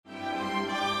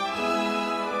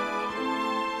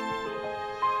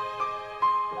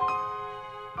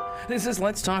This is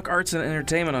Let's Talk Arts and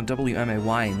Entertainment on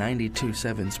WMAY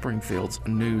 92.7 Springfield's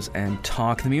News and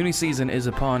Talk. The Muni season is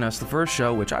upon us. The first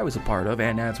show, which I was a part of,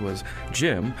 and as was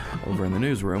Jim over in the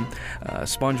newsroom,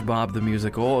 SpongeBob the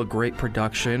Musical, a great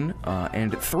production,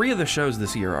 and 3 of the shows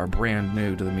this year are brand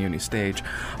new to the Muni stage.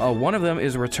 One of them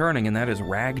is returning, and that is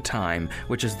Ragtime,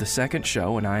 which is the second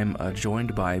show, and I'm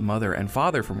joined by mother and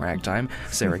father from Ragtime,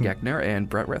 Sarah Geckner and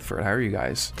Brett Rethford. How are you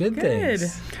guys? Good.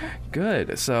 Thanks.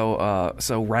 Good. So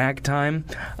Ragtime,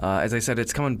 as I said,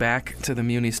 it's coming back to the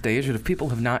Muni stage. But if people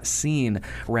have not seen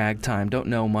Ragtime, don't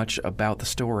know much about the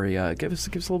story, give us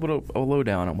a little bit of a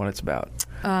lowdown on what it's about.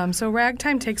 So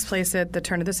Ragtime takes place at the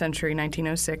turn of the century,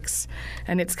 1906,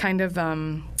 and it's kind of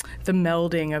the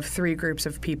melding of 3 groups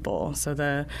of people. So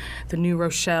the New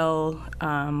Rochelle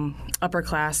upper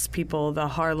class people, the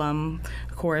Harlem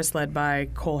chorus led by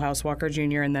Coalhouse Walker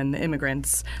Jr., and then the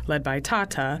immigrants led by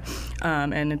Tata.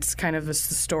 And it's kind of the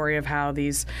story of how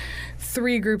these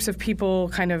 3 groups of people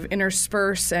kind of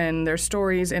intersperse and their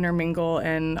stories intermingle,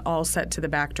 and all set to the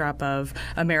backdrop of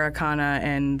Americana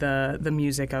and the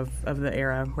music of the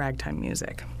era, ragtime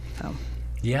music. So.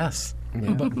 Yes.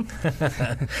 Yeah.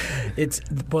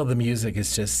 The music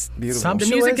is just beautiful. sumptuous.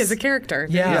 The music is a character.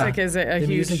 The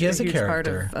music is a huge part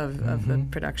character. of the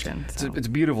production. So. It's a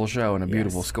beautiful show and a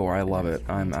beautiful score. I love it.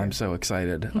 I'm so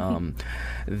excited. And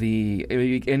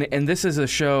this is a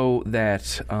show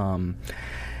that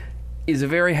is a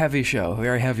very heavy show,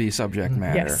 very heavy subject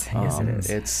matter. Yes, it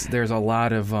is. There's a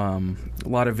lot of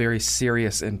very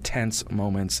serious, intense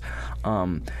moments.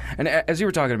 And as you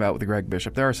were talking about with Greg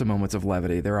Bishop, there are some moments of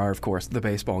levity. There are, of course, the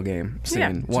baseball game scene.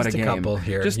 Yeah. What just a game! Couple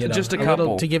here. Just a couple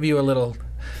little, to give you a little.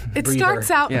 It breather. starts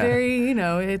out very,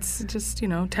 it's just,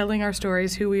 telling our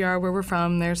stories, who we are, where we're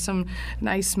from. There's some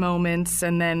nice moments,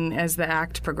 and then as the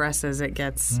act progresses, it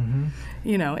gets,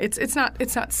 it's not.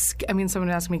 I mean,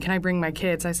 someone asked me, "Can I bring my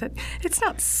kids?" I said, "It's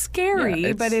not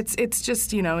scary, but it's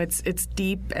just, it's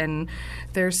deep, and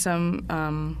there's some."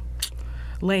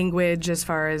 Language as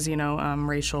far as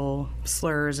racial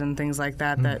slurs and things like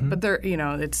that. But they're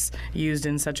it's used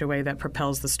in such a way that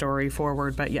propels the story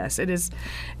forward. But yes, it is.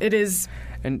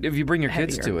 And if you bring your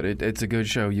kids heavier. to it, it's a good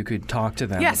show. You could talk to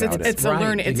them. Yes, about it's it. a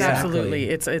learning. It's exactly. absolutely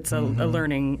it's a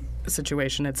learning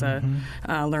situation. It's a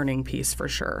learning piece for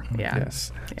sure. Yeah.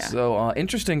 Yes. Yeah. So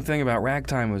interesting thing about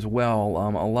Ragtime as well.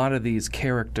 A lot of these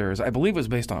characters, I believe, it was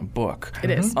based on a book.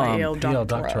 It is by E.L.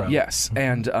 Doctorow. Yes,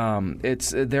 and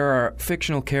there are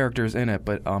fictional characters in it,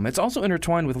 but it's also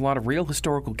intertwined with a lot of real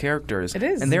historical characters. It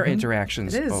is. And their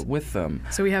interactions It is. with them.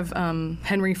 So we have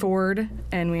Henry Ford,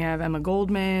 and we have Emma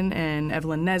Goldman, and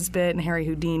Evelyn Nesbit, and Harry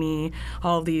Houdini.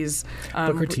 All of these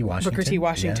Booker T.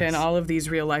 Washington. Yes. All of these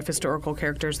real life historical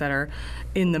characters that are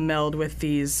in the meld with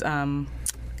these.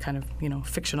 Kind of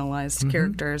fictionalized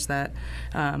characters that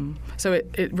so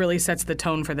it really sets the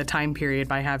tone for the time period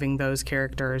by having those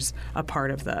characters a part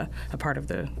of the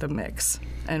mix,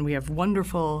 and we have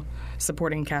wonderful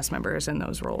supporting cast members in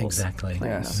those roles. Exactly.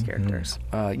 Playing those characters.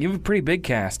 You have a pretty big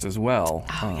cast as well.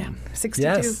 Oh yeah, 62.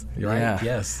 Yes, you're right. Yeah.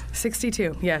 Yes,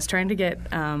 62. Yes, trying to get.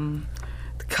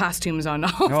 Costumes on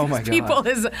all my these people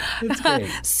It's great.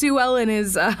 Sue Ellen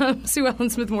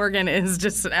Smith Morgan is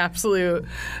just an absolute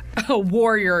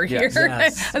warrior here,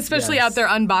 Yes. especially out there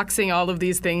unboxing all of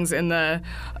these things in the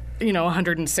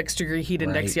 106 degree heat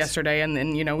index Right. yesterday, and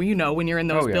then when you're in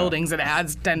those buildings it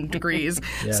adds 10 degrees.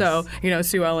 Yes. So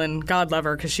Sue Ellen, God love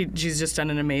her, because she's just done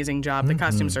an amazing job. The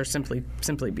costumes are simply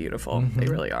beautiful. They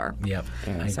really are. Yep,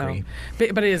 I agree.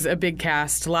 But it is a big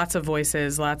cast, lots of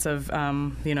voices, lots of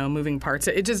moving parts.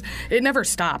 It never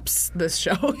stops. This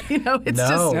show,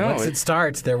 Once it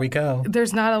starts, there we go.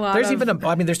 There's not a lot. There's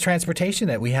there's transportation.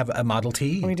 That we have a Model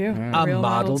T. We do. A Real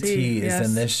Model T is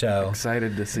in this show.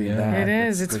 Excited to see that. It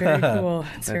is. It's very cool.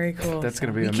 It's very cool. That's going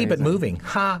to be We amazing. keep it moving.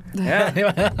 Ha!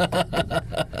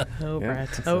 Oh,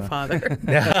 Brett. Oh, Father.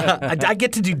 I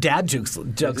get to do dad jokes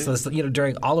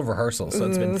during all of rehearsals, so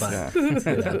it's been fun.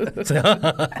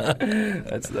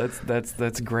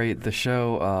 That's great. The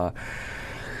show.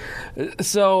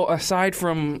 So aside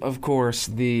from, of course,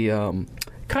 the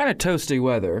kind of toasty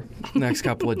weather next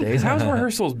couple of days, how's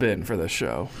rehearsals been for this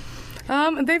show?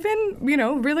 They've been,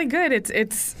 really good.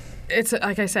 It's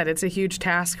like I said, it's a huge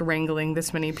task wrangling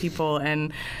this many people,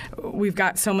 and we've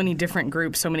got so many different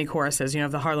groups, so many choruses.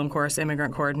 The Harlem Chorus,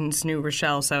 Immigrant Chorus, New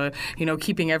Rochelle. So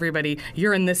keeping everybody,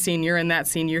 you're in this scene, you're in that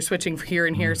scene, you're switching here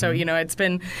and here. So it's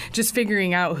been just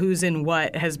figuring out who's in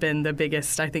what has been the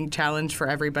biggest, I think, challenge for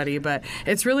everybody. But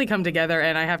it's really come together,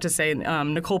 and I have to say,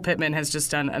 Nicole Pittman has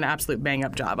just done an absolute bang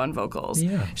up job on vocals.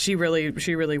 Yeah. She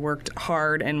really worked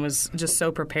hard and was just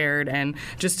so prepared, and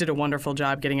just did a wonderful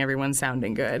job getting everyone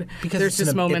sounding good. Because there's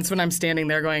just moments when I'm standing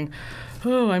there going,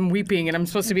 oh, I'm weeping and I'm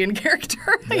supposed to be in character.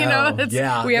 Yeah,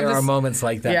 we have there this, are moments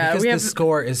like that. Yeah, because the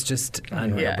score is just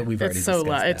unreal, yeah, but we've already it's so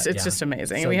discussed that. It's just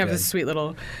amazing. So and we have good. this sweet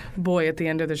little boy at the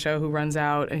end of the show who runs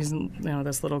out. He's in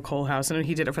this little coal house, and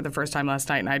he did it for the first time last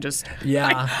night. And I just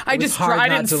I it was hard I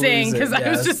not didn't to sing lose it, because I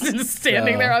was yes. just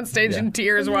standing there on stage in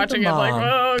tears watching it. Like,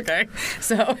 oh, okay.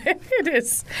 So it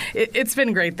is. It's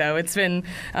been great though. It's been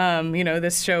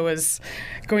this show was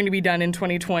going to be done in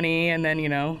 2020, and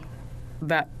then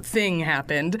that thing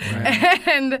happened. Right.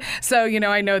 And so,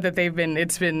 I know that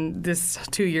it's been this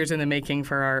 2 years in the making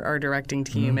for our directing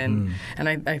team, and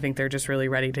I think they're just really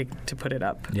ready to put it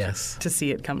up. Yes. To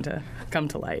see it come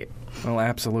to light. Well,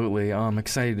 absolutely. I'm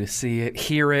excited to see it,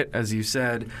 hear it, as you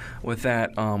said, with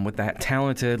that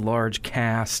talented, large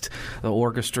cast, the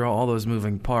orchestra, all those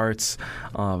moving parts.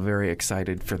 Very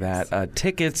excited for that.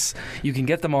 Tickets, you can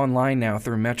get them online now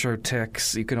through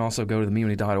MetroTix. You can also go to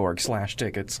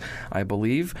themuni.org/tickets, I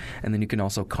believe, and then you can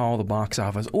also call the box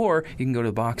office, or you can go to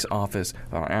the box office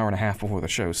about an hour and a half before the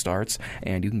show starts,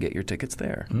 and you can get your tickets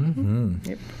there. Mm-hmm.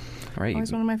 Yep. Right.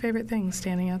 Always one of my favorite things,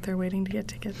 standing out there waiting to get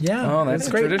tickets. Yeah. Oh, that's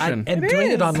great. tradition. And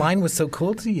doing it online was so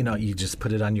cool too. You just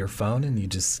put it on your phone and you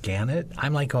just scan it.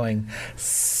 I'm like going,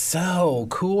 so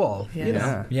cool.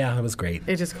 Yeah. Yeah, it was great.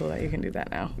 It's just cool that you can do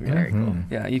that now. Very cool.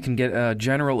 Yeah, you can get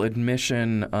general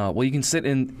admission. You can sit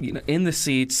in the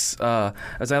seats,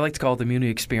 as I like to call it, the Muni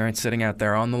experience, sitting out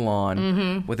there on the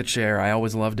lawn with a chair. I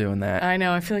always love doing that. I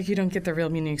know. I feel like you don't get the real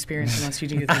Muni experience unless you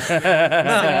do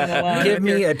that. Give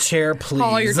me a chair, please.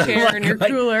 Haul your chair and your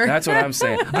cooler. That's what I'm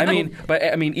saying. I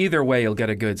mean, either way, you'll get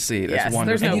a good seat. Yes, it's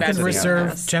there's wonderful. no And you bad can sitting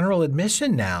reserve out. general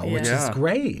admission now, which is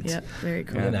great. Yep, very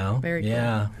cool. Very cool.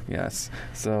 Yeah. Yes.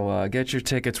 So get your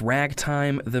tickets.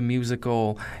 Ragtime the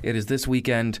Musical. It is this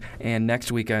weekend and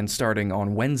next weekend, starting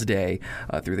on Wednesday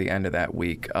through the end of that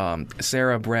week.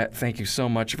 Sarah, Brett, thank you so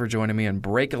much for joining me on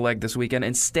Break a Leg this weekend,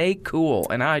 and stay cool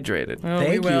and hydrated. Oh,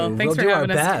 Thank we will. you. Thanks we'll for do our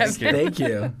having us, best. Kevin. Thank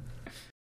you.